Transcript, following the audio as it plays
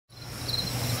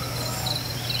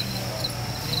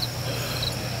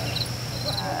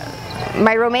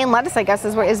my romaine lettuce, I guess,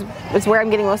 is where I'm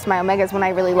getting most of my omegas when I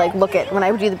really like when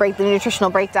I do the nutritional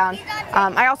breakdown.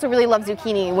 I also really love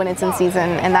zucchini when it's in season,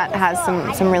 and that has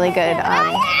some really good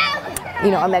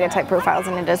omega type profiles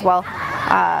in it as well.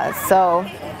 So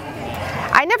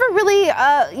I never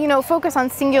really focus on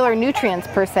singular nutrients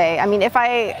per se. I mean,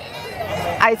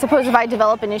 I suppose if I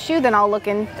develop an issue, then I'll look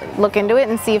into it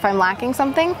and see if I'm lacking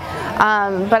something.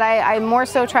 But I more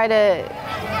so try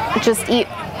to just eat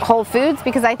whole foods,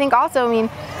 because I think also, I mean,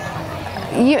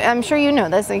 I'm sure you know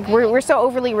this, like we're so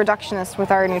overly reductionist with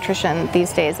our nutrition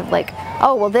these days, of like,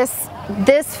 oh well,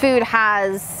 this food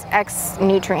has X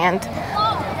nutrient,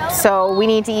 so we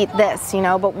need to eat this,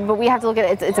 but we have to look at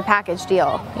it, it's a package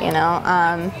deal,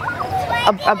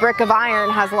 a brick of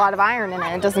iron has a lot of iron in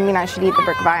it. It doesn't mean I should eat the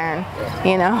brick of iron,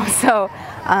 so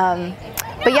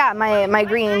but yeah, my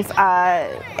greens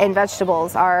and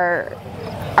vegetables are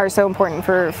so important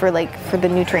for the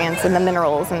nutrients and the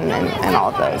minerals and all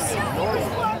of those.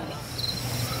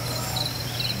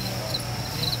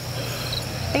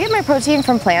 I get my protein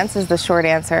from plants is the short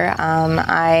answer.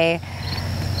 I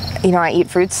eat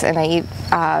fruits and I eat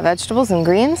vegetables and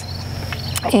greens,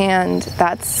 and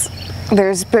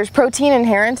there's protein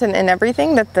inherent in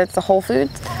everything that's a whole food.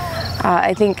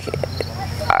 I think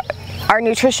our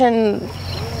nutrition,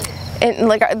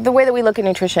 the way that we look at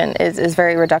nutrition is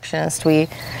very reductionist.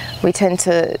 We tend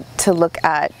to look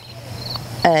at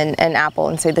an apple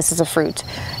and say this is a fruit,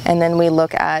 and then we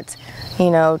look at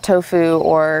tofu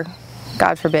or,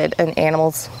 God forbid, an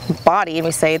animal's body, and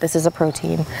we say this is a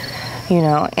protein.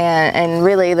 And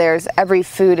really every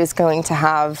food is going to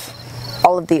have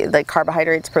all of the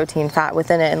carbohydrates, protein, fat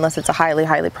within it, unless it's a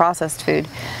highly processed food.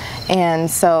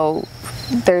 And so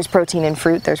there's protein in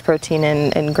fruit, there's protein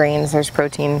in grains, there's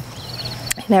protein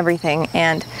in everything.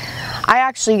 And I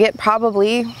actually get,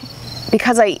 probably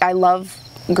because I love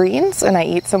greens and I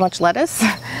eat so much lettuce,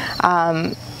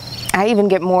 I even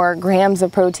get more grams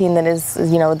of protein than is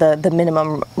the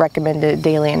minimum recommended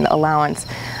daily allowance,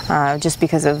 just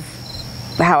because of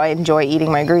how I enjoy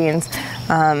eating my greens.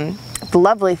 The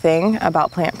lovely thing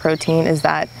about plant protein is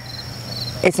that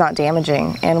it's not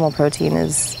damaging. Animal protein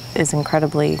is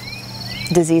incredibly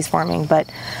disease forming, but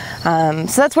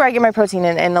so that's where I get my protein,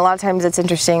 and a lot of times it's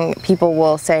interesting. People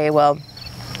will say, well,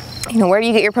 where do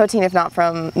you get your protein if not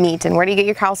from meat, and where do you get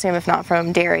your calcium if not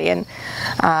from dairy, and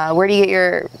where do you get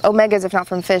your omegas if not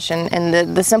from fish? And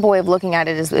the simple way of looking at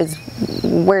it is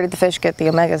where did the fish get the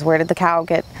omegas? Where did the cow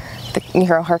get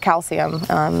her calcium?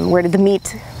 Where did the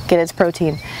meat get its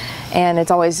protein? And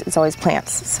it's always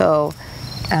plants. So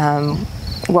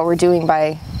what we're doing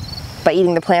by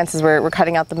eating the plants is we're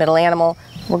cutting out the middle animal.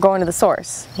 We're going to the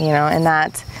source, and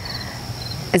that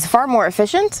is far more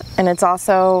efficient, and it's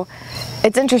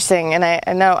interesting. And I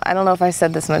don't know if I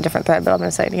said this in a different thread, but I'm going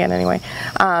to say it again anyway.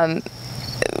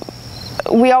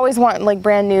 We always want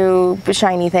brand new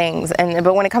shiny things,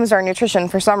 but when it comes to our nutrition,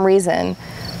 for some reason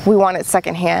we want it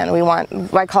secondhand.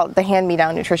 I call it the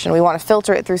hand-me-down nutrition. We want to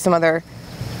filter it through some other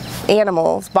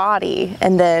animal's body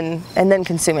and then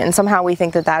consume it, and somehow we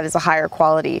think that is a higher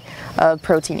quality of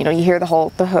protein. You hear the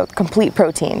whole complete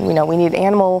protein. We need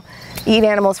eat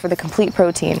animals for the complete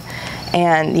protein,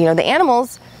 and the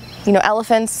animals,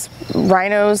 elephants,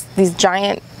 rhinos, these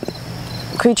giant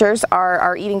creatures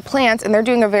are eating plants, and they're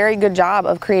doing a very good job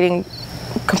of creating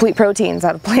complete proteins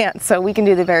out of plants. So we can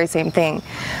do the very same thing,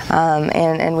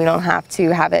 and we don't have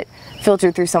to have it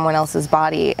filtered through someone else's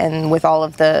body, and with all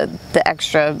of the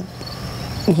extra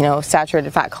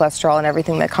saturated fat, cholesterol, and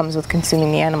everything that comes with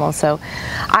consuming the animal. So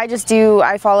I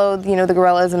follow the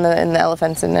gorillas and the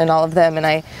elephants and all of them, and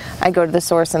I go to the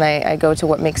source, and I go to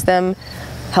what makes them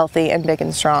healthy and big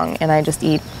and strong, and I just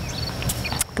eat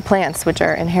the plants, which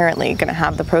are inherently going to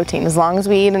have the protein. As long as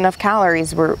we eat enough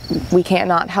calories, we can't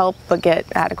not help but get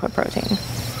adequate protein.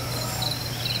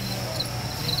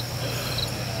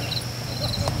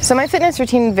 So my fitness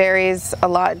routine varies a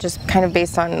lot, just kind of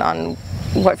based on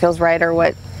what feels right or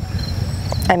what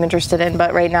I'm interested in.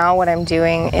 But right now what I'm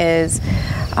doing is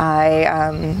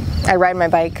I ride my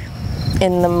bike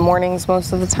in the mornings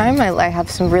most of the time. I have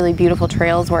some really beautiful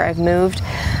trails where I've moved.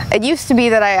 It used to be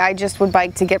that I just would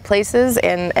bike to get places,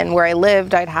 and where I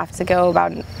lived I'd have to go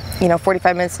about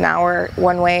 45 minutes an hour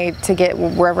one way to get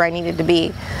wherever I needed to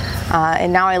be.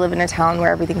 And now I live in a town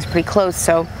where everything's pretty close,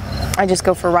 so I just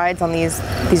go for rides on these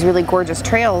really gorgeous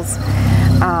trails.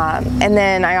 And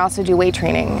then I also do weight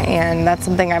training, and that's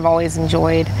something I've always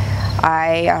enjoyed.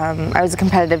 I was a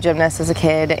competitive gymnast as a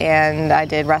kid, and I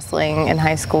did wrestling in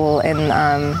high school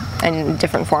and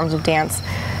different forms of dance.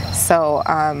 So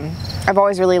I've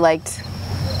always really liked,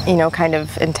 kind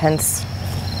of intense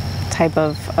type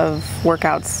of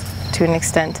workouts to an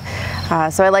extent.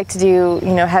 So I like to do,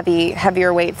 you know,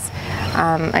 heavier weights.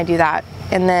 I do that.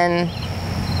 And then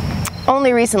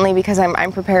only recently, because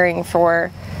I'm preparing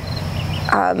for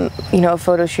you know, a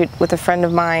photo shoot with a friend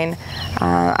of mine,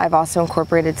 I've also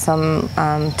incorporated some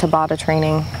Tabata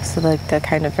training, so like the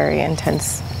kind of very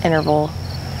intense interval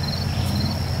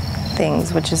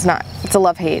things, which is not, it's a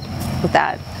love-hate with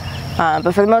that.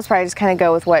 But for the most part, I just kind of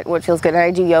go with what feels good. And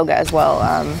I do yoga as well.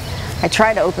 I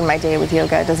try to open my day with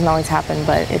yoga. It doesn't always happen,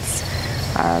 but it's,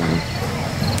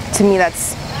 to me,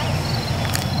 that's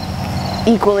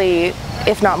equally,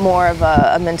 if not more, of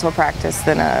a mental practice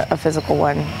than a physical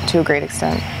one, to a great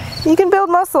extent. You can build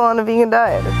muscle on a vegan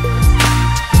diet.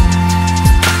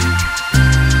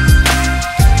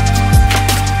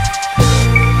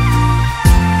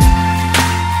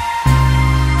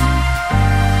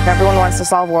 Everyone wants to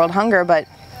solve world hunger, but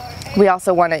we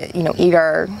also want to, you know, eat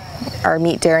our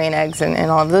meat, dairy, and eggs, and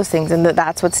all of those things, and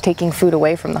that's what's taking food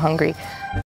away from the hungry.